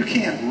you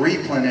can't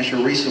replenish or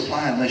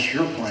resupply unless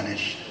you're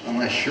plenished,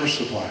 unless you're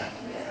supplied?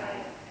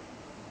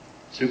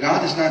 So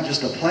God is not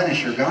just a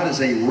plenisher, God is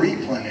a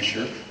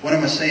replenisher. What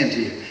am I saying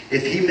to you?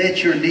 If he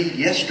met your need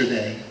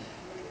yesterday,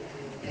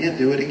 he'll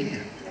do it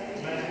again.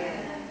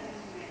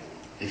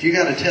 If you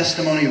got a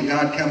testimony of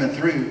God coming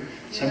through,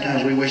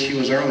 sometimes we wish he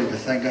was early, but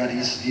thank God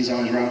he's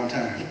always right on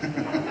time.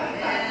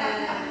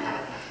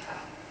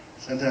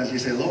 Sometimes you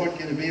say, Lord,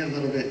 can it be a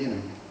little bit, you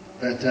know.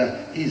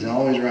 But he's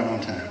always right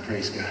on time.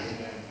 Praise God.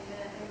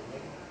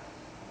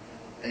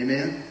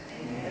 Amen?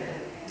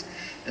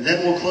 And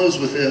then we'll close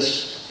with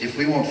this. If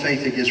we want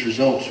faith that gets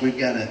results, we've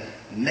got to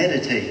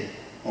meditate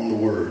on the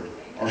Word,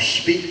 or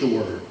speak the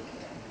Word,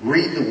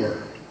 read the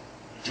Word,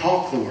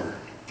 talk the Word.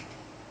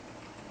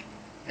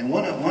 And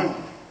one of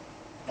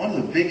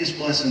the biggest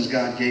blessings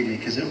God gave me,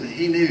 because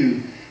he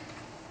knew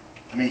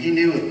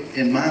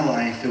in my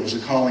life it was a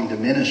calling to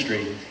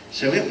ministry.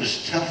 So it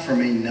was tough for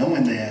me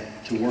knowing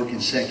that to work in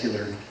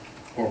secular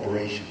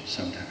corporations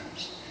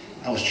sometimes.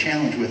 I was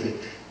challenged with it.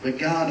 But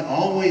God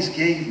always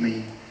gave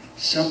me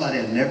somebody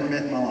I'd never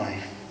met in my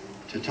life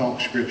to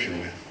talk Scripture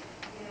with.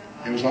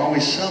 There was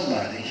always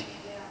somebody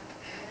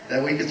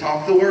that we could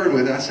talk the Word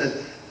with. I said,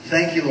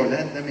 thank you, Lord.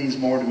 That means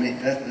more to me.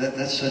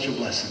 That's such a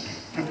blessing.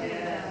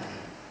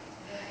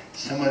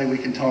 Somebody we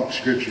can talk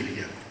Scripture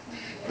together.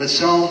 But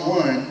Psalm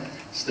 1,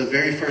 it's the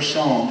very first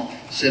Psalm,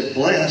 said,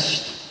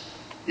 blessed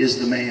is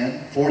the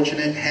man,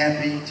 fortunate,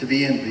 happy, to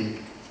be envied.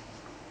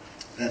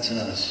 That's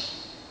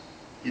us.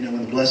 You know,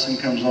 when the blessing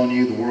comes on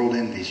you, the world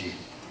envies you.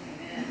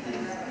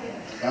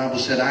 The Bible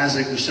said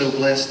Isaac was so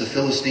blessed, the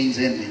Philistines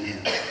envied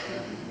him.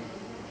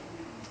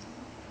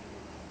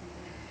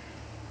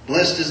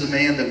 Blessed is the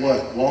man that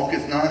what?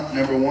 Walketh not,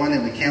 number one,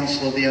 in the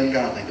counsel of the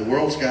ungodly. The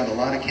world's got a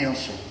lot of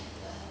counsel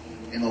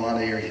in a lot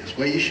of areas.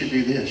 Well, you should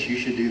do this. You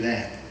should do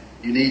that.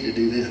 You need to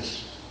do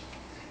this.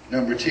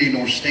 Number two,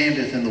 nor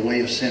standeth in the way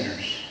of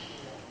sinners.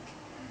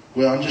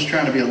 Well, I'm just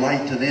trying to be a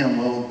light to them.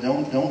 Well,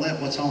 don't let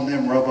what's on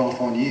them rub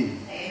off on you.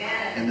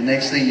 Amen. And the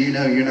next thing you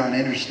know, you're not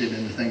interested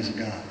in the things of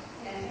God.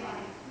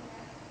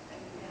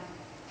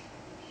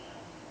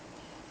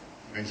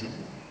 Praise the Lord.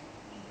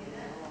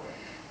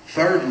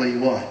 Thirdly,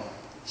 what?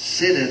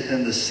 Sitteth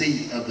in the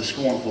seat of the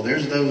scornful.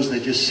 There's those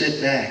that just sit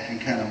back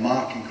and kind of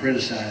mock and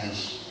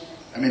criticize.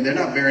 I mean, they're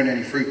not bearing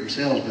any fruit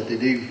themselves, but they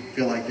do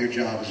feel like their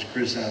job is to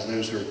criticize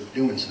those who are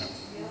doing something.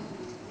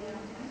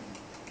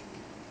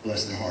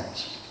 Bless their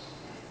hearts.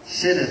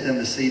 Sitteth in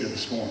the seat of the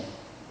scornful.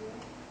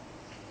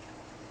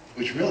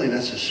 Which really,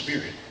 that's a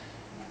spirit,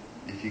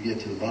 if you get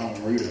to the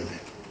bottom root of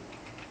it.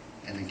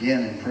 And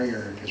again, in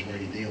prayer is where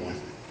you deal with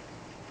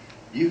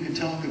it. You can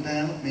talk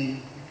about me.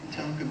 You can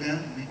talk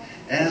about me.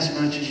 As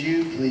much as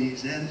you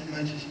please. As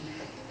much as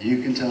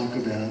you can talk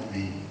about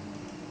me.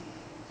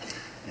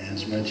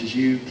 As much as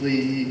you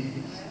please.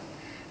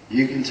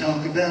 You can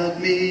talk about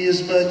me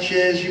as much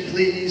as you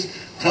please.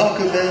 Talk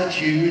about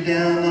you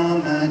down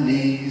on my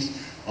knees.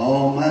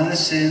 All my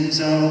sins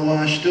are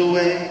washed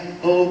away.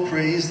 Oh,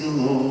 praise the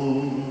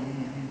Lord.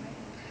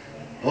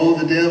 Oh,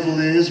 the devil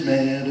is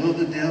mad. Oh,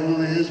 the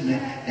devil is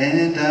mad.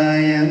 And I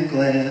am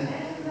glad.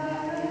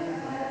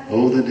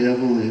 Oh, the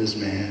devil is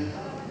mad.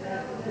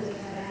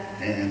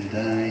 And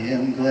I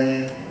am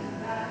glad.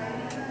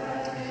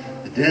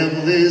 The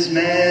devil is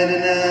mad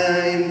and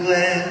I am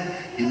glad.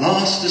 He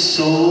lost a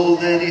soul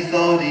that he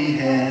thought he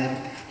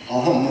had.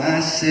 All my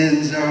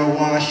sins are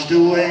washed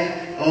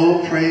away.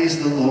 Oh,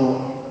 praise the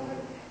Lord.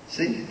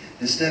 See,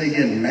 instead of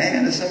getting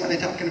mad at somebody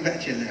talking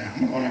about you,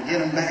 I'm going to get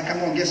them back. I'm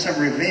going to get some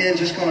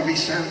revenge. It's going to be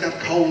served up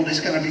cold. It's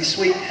going to be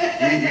sweet.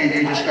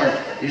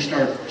 You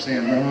start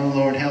saying, "Oh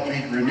Lord, help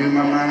me, renew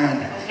my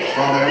mind.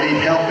 Father, I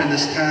need help in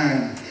this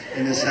time,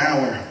 in this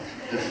hour."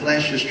 The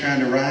flesh is trying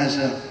to rise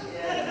up,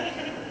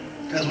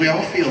 because we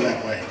all feel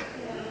that way.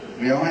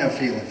 We all have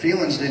feelings.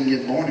 Feelings didn't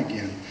get born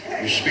again.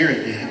 Your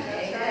spirit did,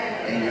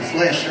 and your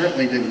flesh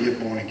certainly didn't get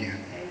born again.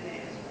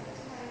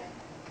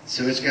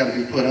 So it's got to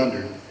be put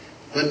under.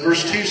 But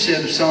verse 2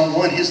 said of Psalm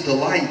 1, his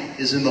delight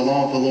is in the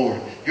law of the Lord.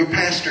 Your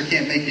pastor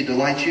can't make you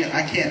delight you.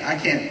 I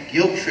can't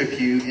guilt trip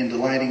you in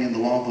delighting in the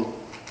law of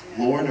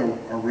the Lord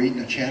or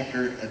reading a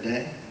chapter a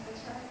day.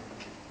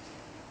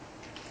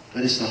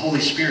 But it's the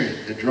Holy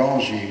Spirit that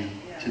draws you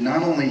to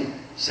not only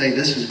say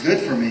this is good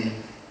for me,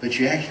 but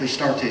you actually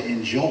start to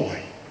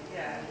enjoy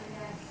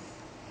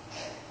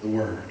the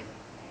Word.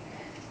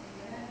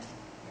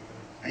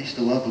 I used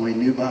to love the way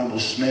new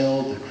Bibles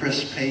smelled, the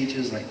crisp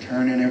pages, like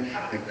turning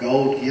there, the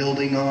gold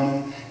gilding on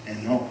them.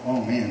 And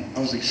oh man, I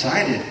was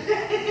excited.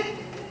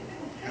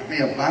 Got me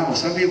a Bible.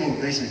 Some people,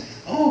 they say,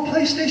 oh,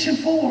 PlayStation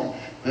 4.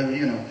 But,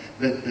 you know,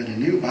 but a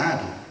new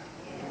Bible.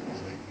 I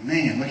was like,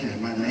 man, look at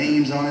it. My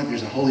name's on it.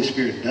 There's a Holy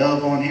Spirit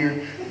dove on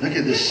here. Look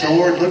at the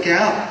sword. Look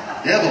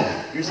out. Devil.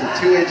 Here's a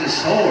two-edged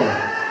sword.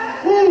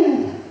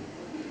 Woo!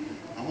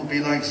 I'm going to be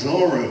like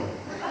Zorro.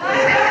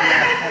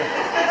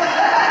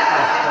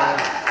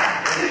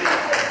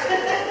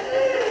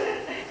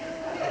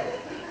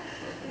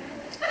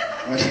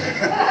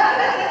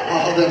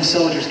 All them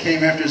soldiers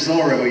came after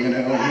Zorro, you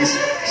know. He's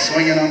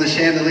swinging on the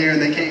chandelier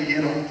and they can't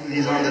get him.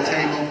 He's on the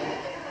table.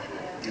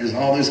 There's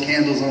all those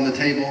candles on the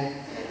table.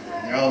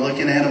 They're all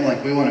looking at him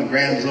like, we want to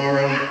grab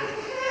Zorro.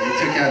 They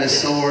took out his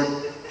sword.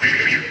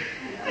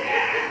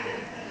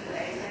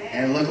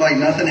 And it looked like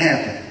nothing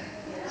happened.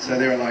 So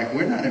they were like,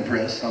 we're not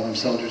impressed, all them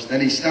soldiers.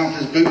 Then he stomped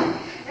his boot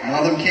and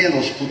all them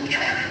candles flew.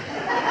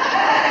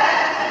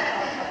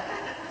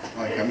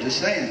 Like, I'm just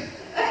saying.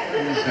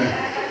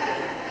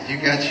 You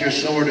got your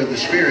sword of the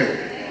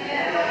Spirit.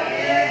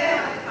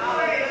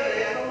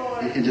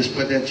 You can just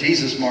put that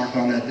Jesus mark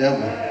on that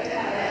devil.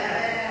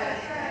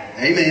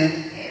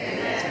 Amen.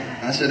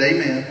 I said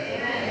amen.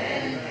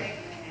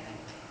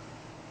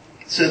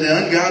 So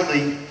the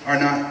ungodly are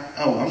not,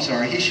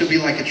 he shall be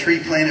like a tree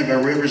planted by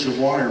rivers of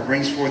water,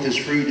 brings forth his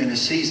fruit in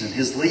his season.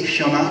 His leaf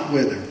shall not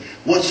wither.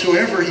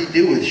 Whatsoever he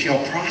doeth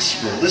shall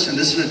prosper. Listen,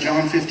 this is a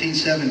John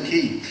 15:7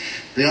 key.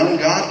 The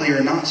ungodly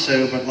are not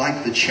so, but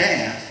like the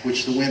chaff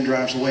which the wind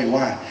drives away.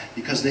 Why?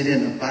 Because they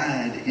didn't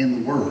abide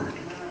in the Word.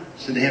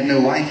 So they have no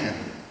life in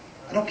them.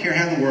 I don't care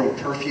how the world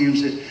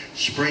perfumes it,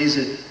 sprays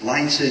it,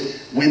 lights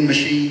it, wind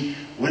machine,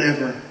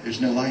 whatever.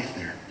 There's no life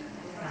there.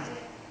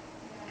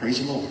 Praise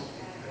the Lord.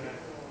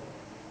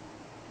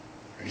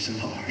 Praise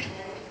the Lord.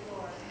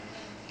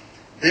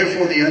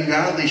 Therefore the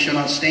ungodly shall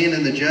not stand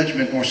in the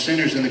judgment, nor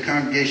sinners in the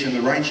congregation of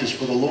the righteous,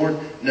 for the Lord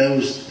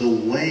knows the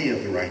way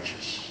of the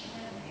righteous.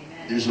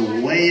 There's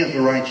a way of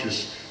the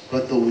righteous,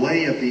 but the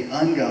way of the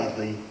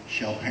ungodly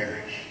shall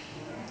perish.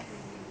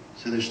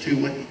 So there's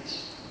two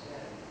ways.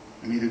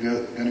 I'm either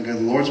going to go the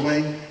Lord's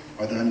way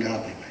or the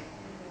ungodly way.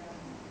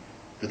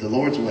 But the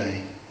Lord's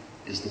way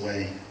is the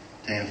way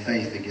to have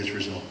faith that gets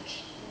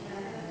results.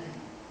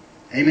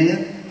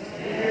 Amen?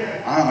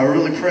 I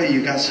really pray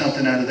you got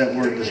something out of that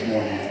word this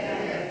morning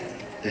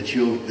that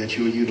you'll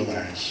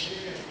utilize.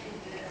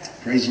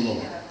 Praise the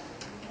Lord.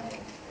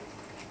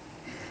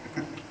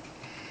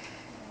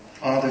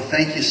 Father,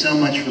 thank you so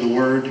much for the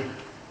word.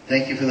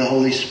 Thank you for the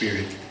Holy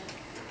Spirit.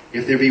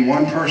 If there be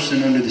one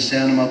person under the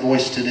sound of my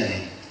voice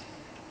today,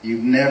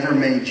 you've never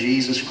made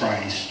Jesus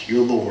Christ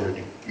your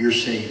Lord, your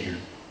Savior,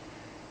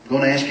 I'm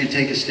going to ask you to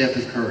take a step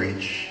of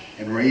courage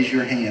and raise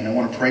your hand. I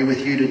want to pray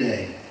with you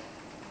today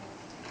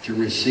to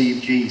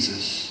receive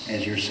Jesus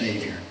as your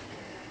Savior.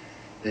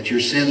 That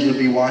your sins would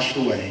be washed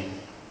away.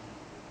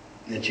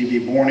 That you be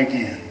born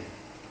again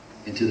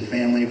into the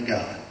family of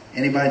God.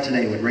 Anybody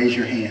today would raise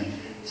your hand.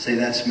 Say,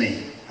 that's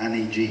me. I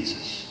need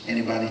Jesus.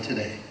 Anybody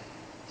today?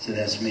 Say,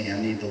 that's me. I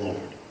need the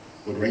Lord.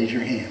 Would raise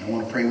your hand. I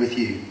want to pray with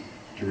you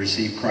to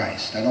receive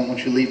Christ. I don't want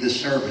you to leave this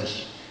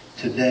service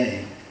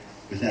today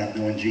without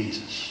knowing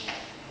Jesus.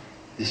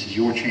 This is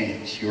your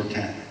chance, your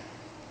time.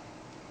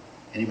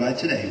 Anybody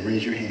today,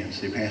 raise your hand.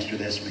 Say, Pastor,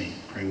 that's me.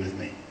 Pray with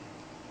me.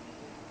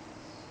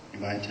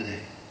 Anybody today?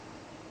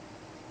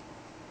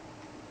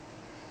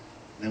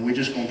 Then we're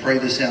just going to pray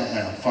this out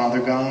loud.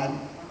 Father God,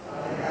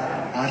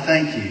 I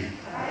thank you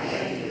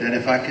that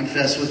if I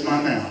confess with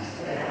my mouth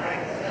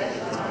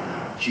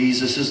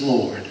Jesus is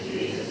Lord,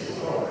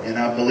 and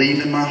I believe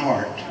in my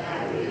heart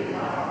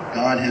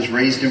God has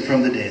raised him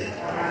from the dead,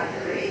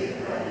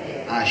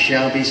 I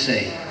shall be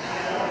saved.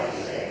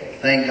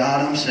 Thank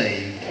God I'm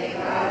saved,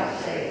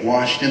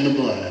 washed in the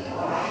blood,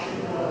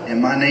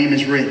 and my name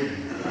is written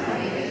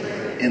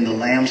in the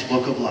Lamb's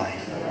Book of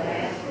Life.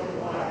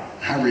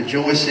 I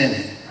rejoice in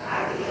it.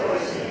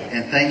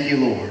 And thank you,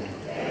 Lord,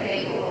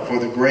 for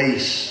the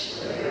grace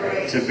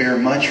to bear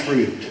much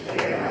fruit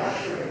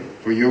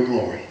for your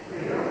glory.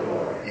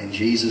 In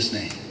Jesus'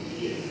 name.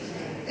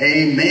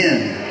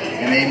 Amen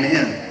and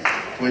amen.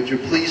 Would you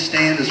please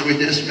stand as we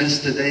dismiss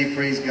today?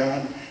 Praise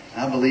God.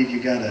 I believe you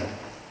got a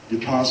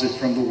deposit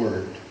from the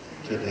Word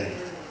today.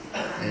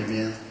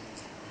 Amen.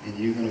 And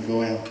you're going to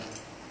go out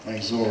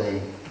like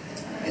Zorro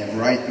and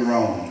right the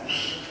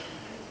wrongs.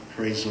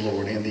 Praise the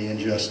Lord. And the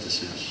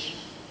injustices.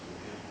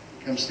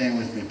 Come stand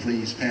with me,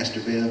 please,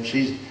 Pastor Bev.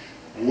 She's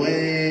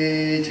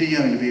way too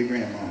young to be a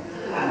grandma.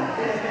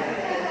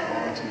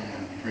 Way too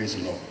young. Praise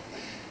the Lord.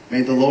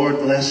 May the Lord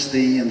bless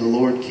thee, and the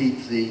Lord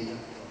keep thee.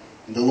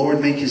 And the Lord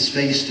make his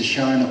face to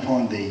shine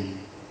upon thee,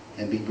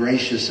 and be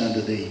gracious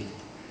unto thee.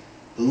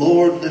 The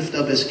Lord lift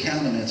up his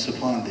countenance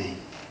upon thee,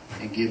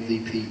 and give thee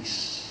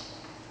peace.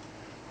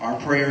 Our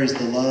prayer is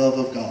the love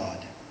of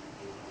God,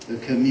 the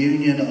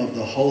communion of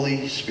the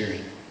Holy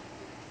Spirit,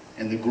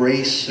 and the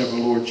grace of our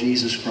Lord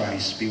Jesus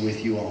Christ be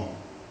with you all.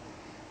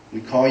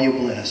 We call you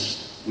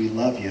blessed. We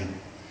love you.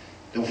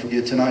 Don't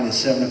forget tonight at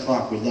 7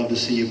 o'clock. We'd love to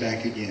see you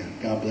back again.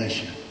 God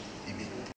bless you.